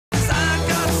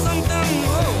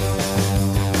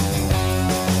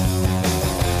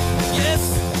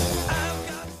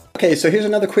Okay, so here's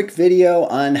another quick video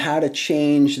on how to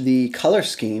change the color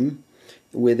scheme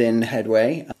within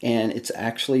Headway, and it's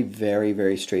actually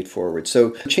very straightforward.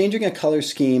 So changing a color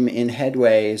scheme in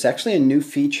Headway is actually a new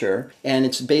feature, and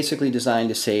it's basically designed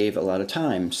to save a lot of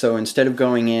time. So instead of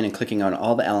going in and clicking on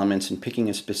all the elements and picking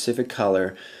a specific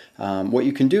color, what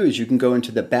you can do is you can go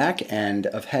into the back end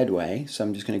of Headway. So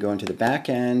I'm just going to go into the back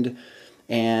end,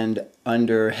 and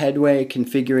under Headway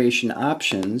Configuration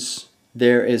Options,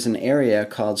 there is an area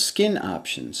called Skin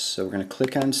Options. So we're going to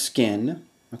click on Skin,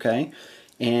 okay?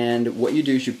 And what you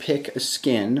do is you pick a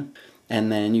skin, and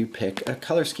then you pick a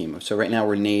color scheme. So right now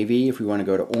we're navy. If we want to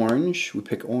go to orange, we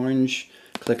pick orange,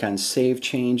 click on Save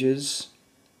Changes,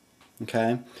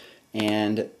 okay?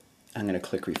 And I'm going to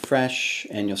click Refresh,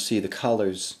 and you'll see the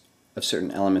colors of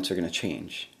certain elements are going to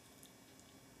change.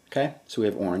 Okay, so we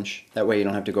have orange. That way you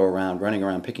don't have to go around running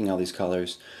around picking all these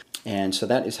colors. And so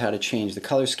that is how to change the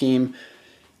color scheme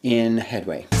in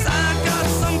Headway.